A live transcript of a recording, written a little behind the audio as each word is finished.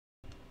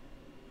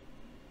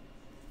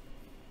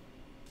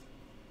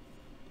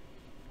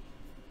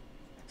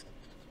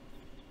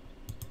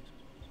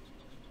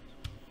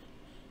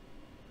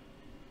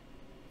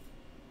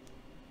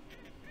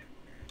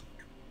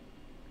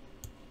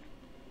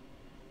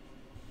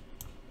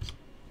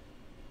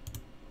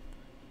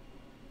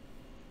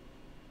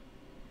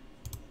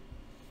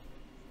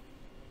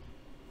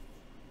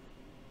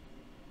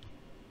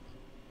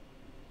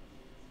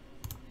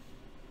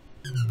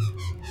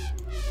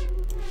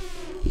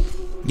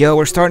Yo,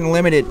 we're starting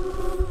limited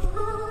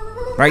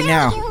right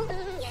now.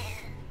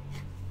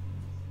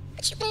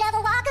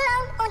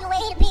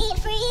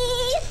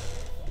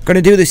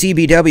 Gonna do this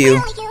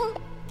EBW.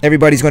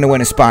 Everybody's gonna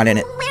win a spot in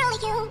it.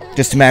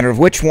 Just a matter of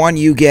which one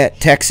you get.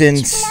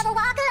 Texans,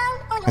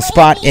 a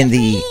spot in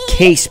the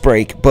case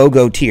break,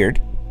 BOGO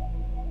tiered.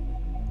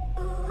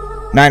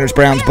 Niners,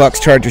 Browns, Bucks,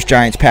 Chargers,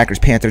 Giants, Packers,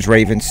 Panthers,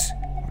 Ravens,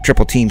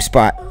 triple team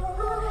spot.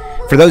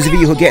 For those of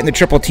you who get in the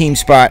triple team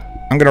spot,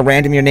 I'm gonna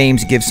random your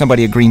names and give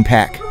somebody a green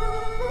pack.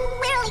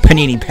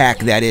 Panini pack,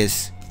 that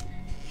is.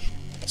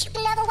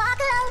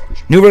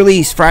 New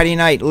release, Friday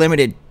night,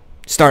 limited,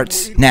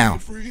 starts now.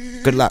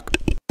 Good luck.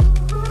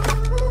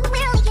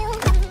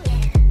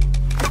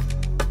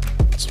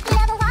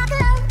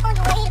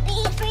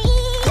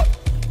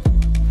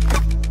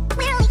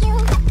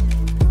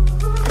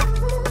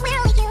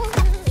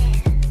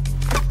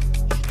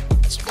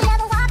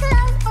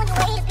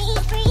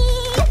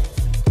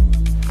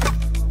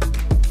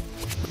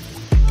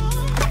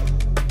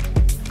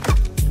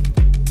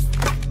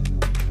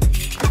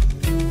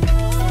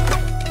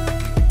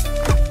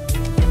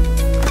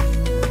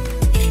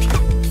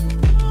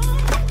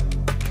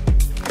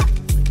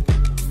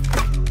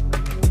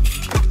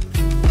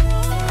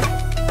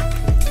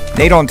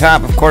 Nate on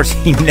top, of course,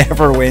 he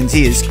never wins.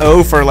 He is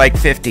 0 for like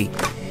 50.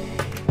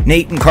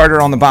 Nate and Carter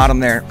on the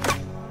bottom there.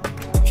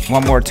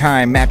 One more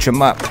time, match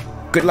them up.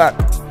 Good luck.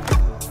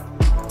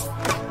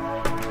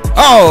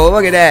 Oh,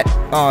 look at that.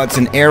 Oh, it's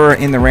an error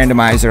in the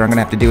randomizer. I'm going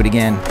to have to do it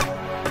again.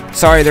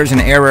 Sorry, there's an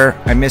error.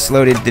 I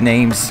misloaded the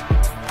names.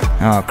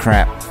 Oh,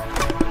 crap.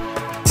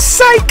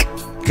 Psych!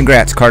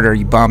 Congrats, Carter,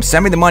 you bum.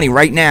 Send me the money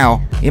right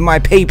now in my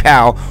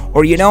PayPal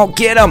or you don't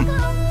get them.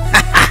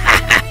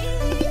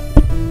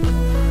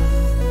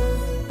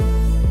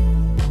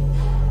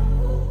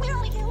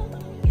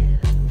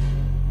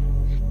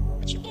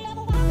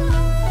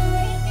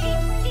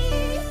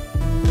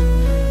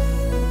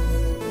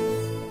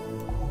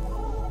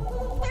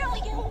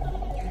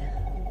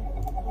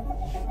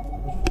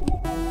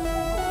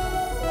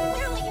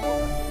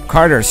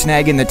 Carter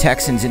snagging the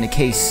Texans in the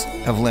case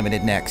of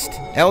limited next.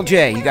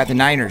 LJ, you got the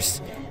Niners.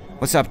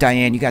 What's up,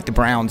 Diane? You got the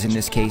Browns in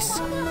this case.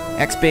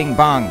 X Bing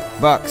Bong,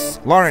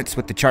 Bucks. Lawrence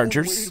with the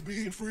Chargers.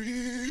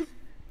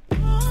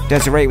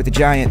 Desiree with the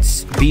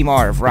Giants. B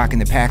Marv rocking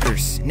the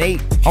Packers.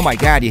 Nate, oh my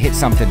God, you hit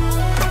something.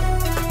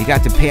 You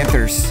got the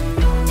Panthers.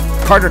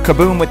 Carter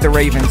Kaboom with the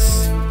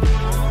Ravens.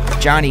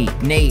 Johnny,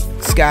 Nate,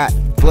 Scott,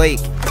 Blake,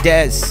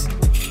 Dez.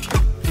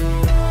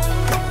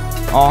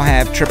 All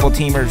have triple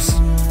teamers.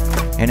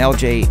 And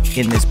LJ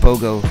in this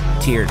BOGO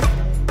tiered.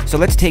 So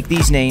let's take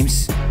these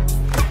names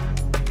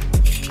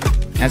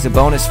as a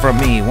bonus from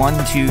me.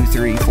 1, 2,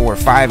 3, 4,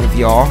 5 of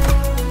y'all.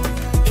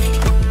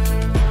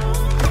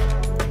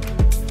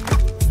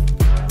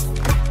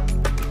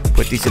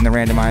 Put these in the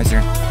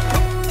randomizer.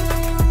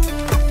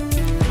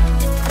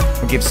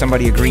 We'll give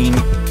somebody a green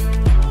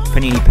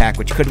Panini pack,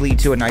 which could lead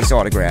to a nice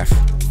autograph.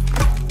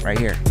 Right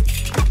here.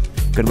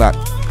 Good luck.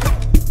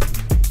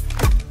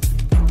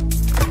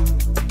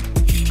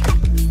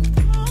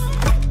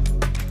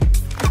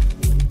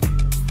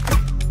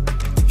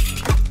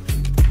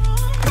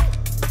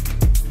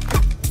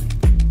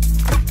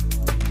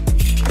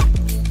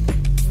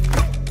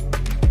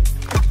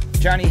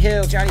 Johnny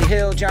Hill, Johnny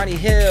Hill, Johnny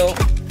Hill.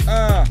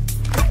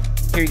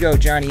 Here you go,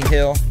 Johnny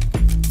Hill.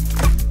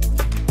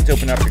 Let's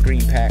open up the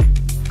green pack.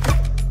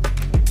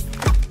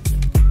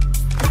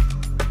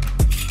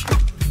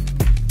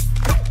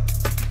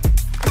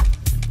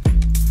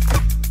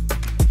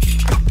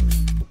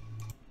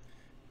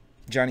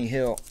 Johnny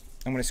Hill.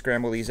 I'm going to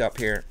scramble these up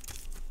here.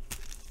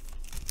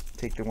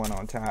 Take the one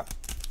on top.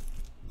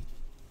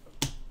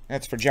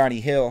 That's for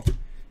Johnny Hill.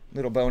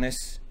 Little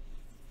bonus.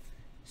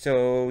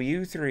 So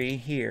you three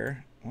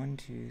here, 1,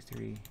 2,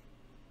 3,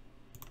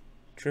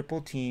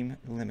 triple team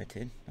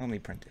limited. Let me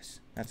print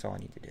this. That's all I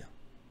need to do.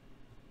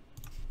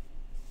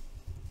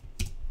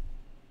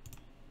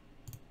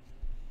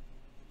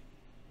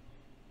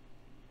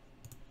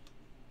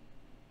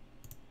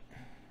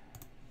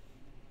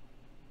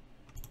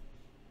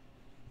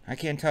 I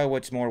can't tell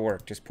what's more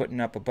work, just putting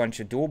up a bunch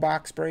of dual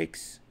box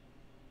breaks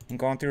and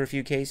going through a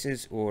few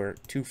cases, or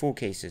 2 full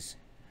cases.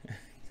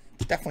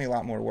 It's definitely a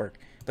lot more work,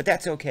 but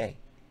that's okay.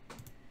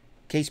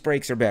 Case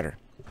breaks are better,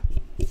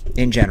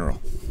 in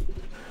general.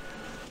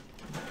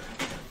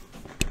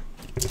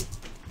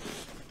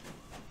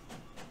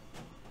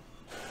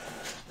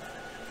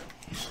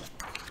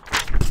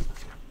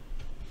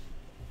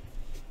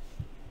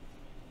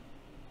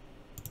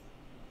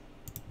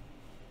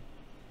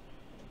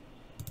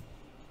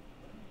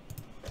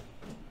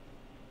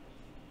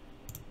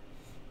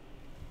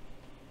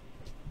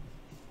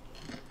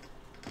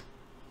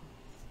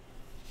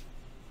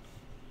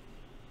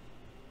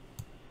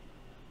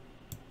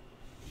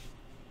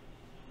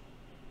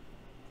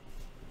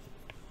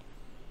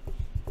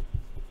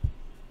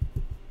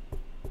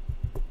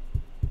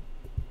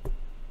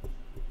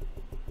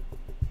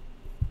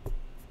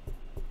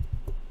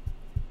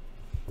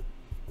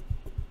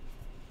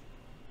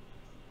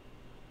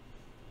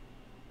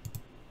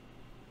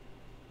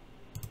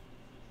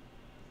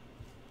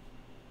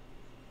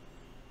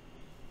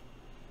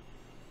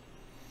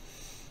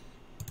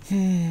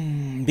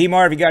 B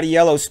Marv, you got a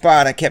yellow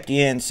spot. I kept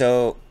you in,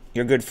 so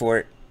you're good for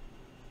it.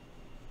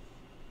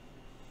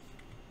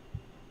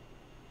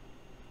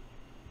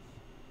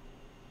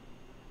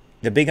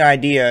 The big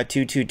idea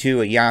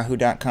 222 at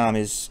yahoo.com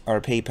is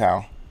our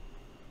PayPal.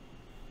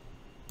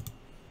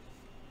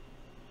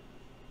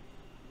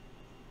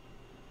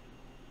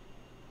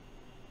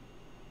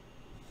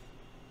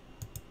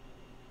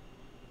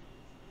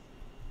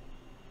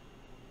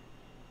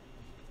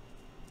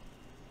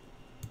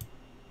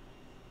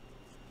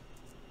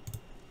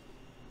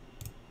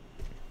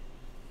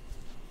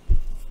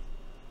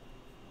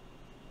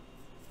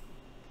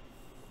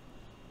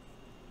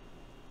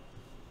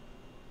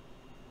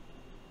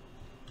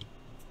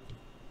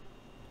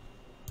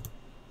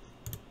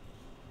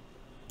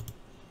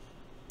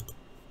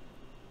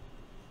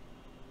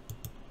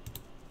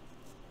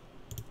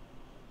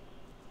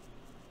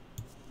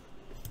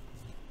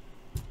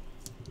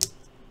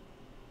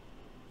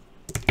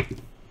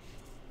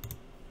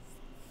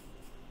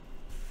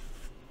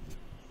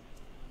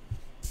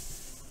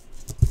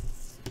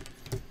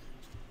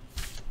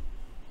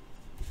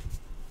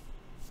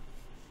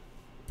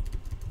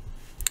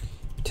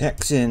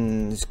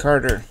 Texans,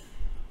 Carter.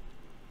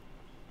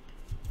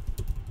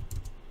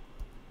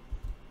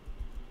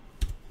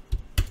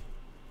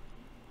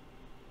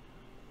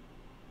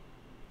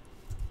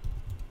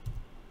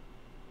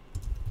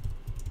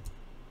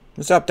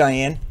 What's up,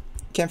 Diane?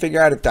 Can't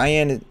figure out if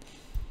Diane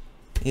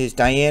is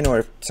Diane or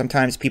if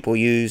sometimes people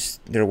use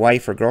their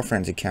wife or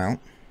girlfriend's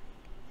account.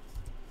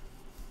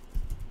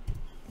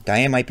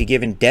 Diane might be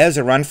giving Dez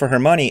a run for her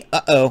money.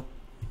 Uh-oh.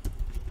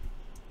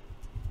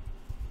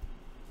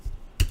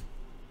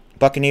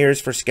 Buccaneers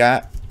for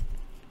Scott.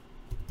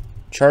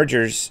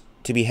 Chargers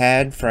to be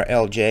had for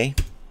LJ.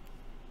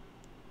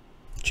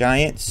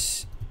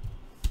 Giants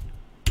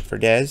for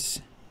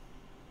Dez.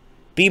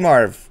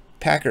 B-Marv,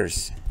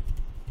 Packers.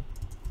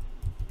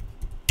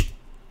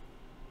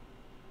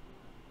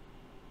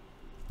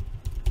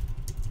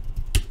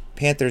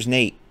 Panthers,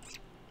 Nate.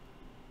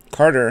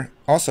 Carter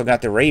also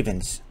got the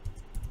Ravens.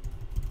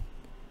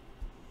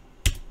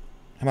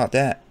 How about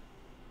that?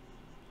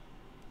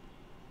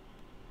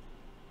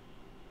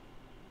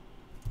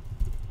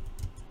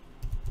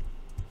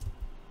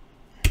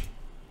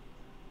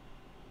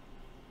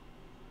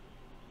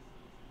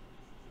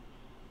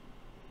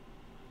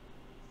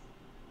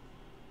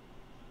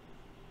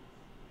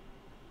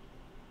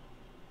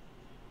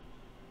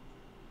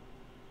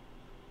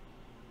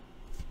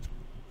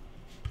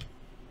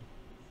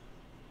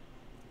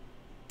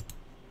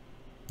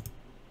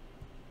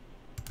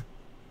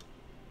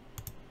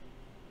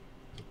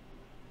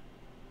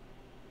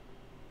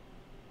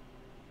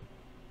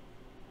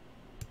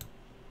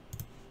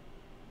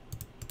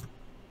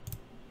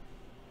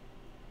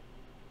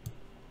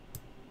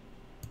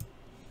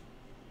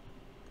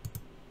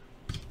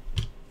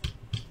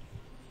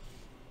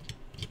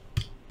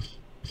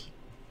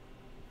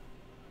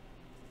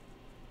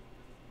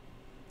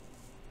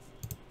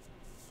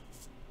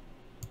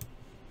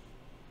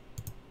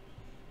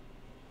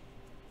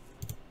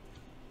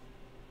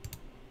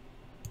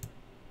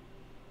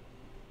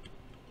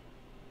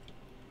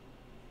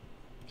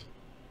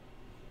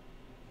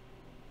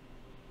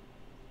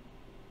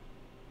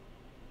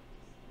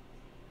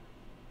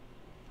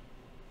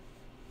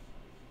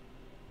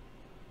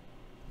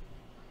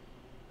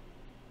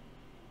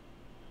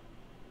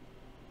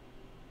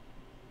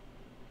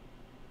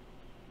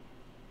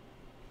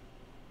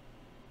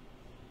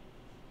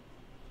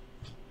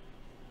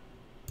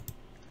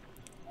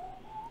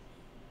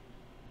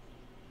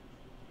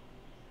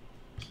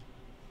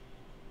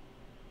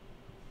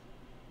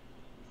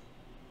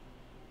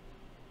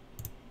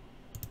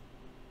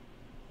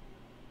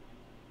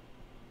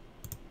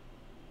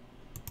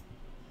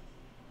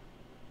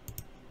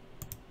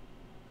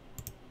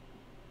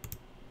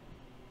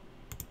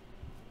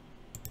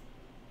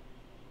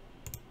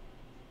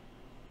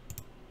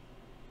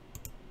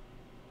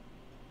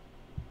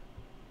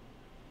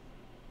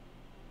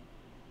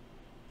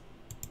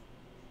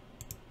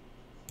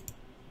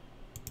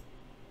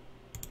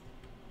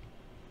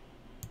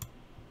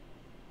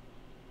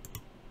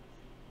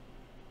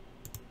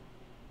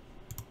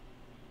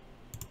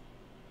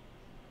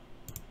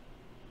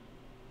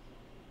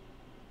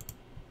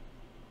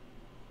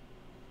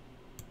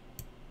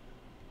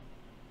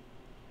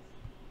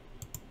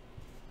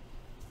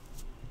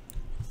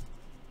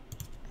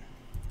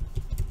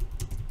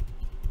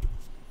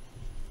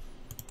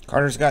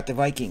 Carter's got the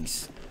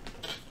Vikings.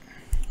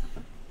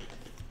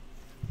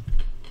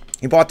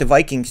 You bought the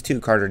Vikings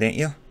too, Carter, didn't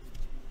you?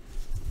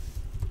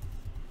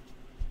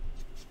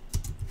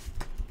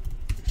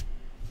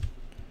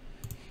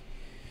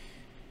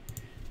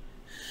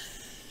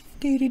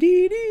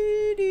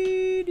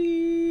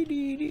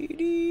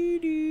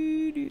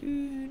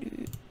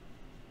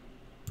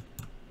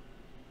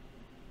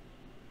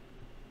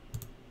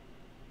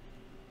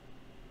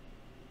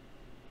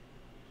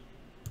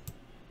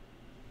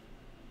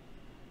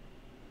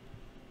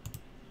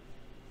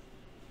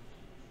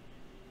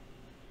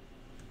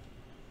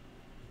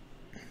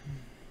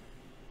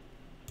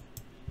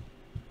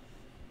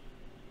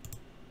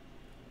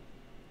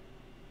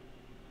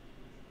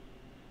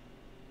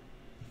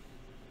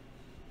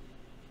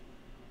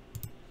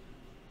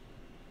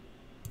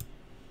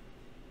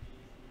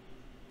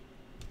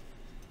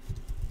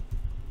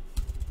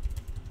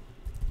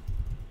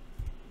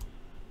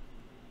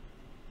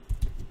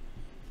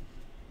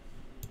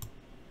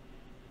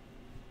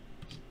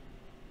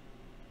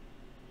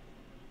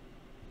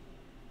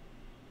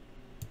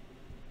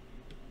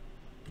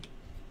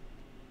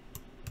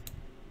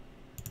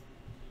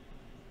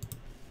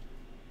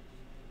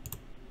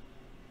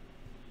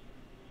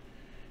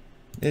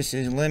 This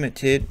is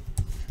limited.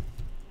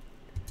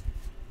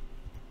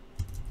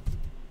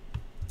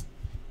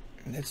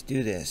 Let's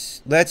do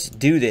this. Let's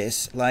do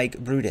this like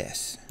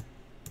Brutus.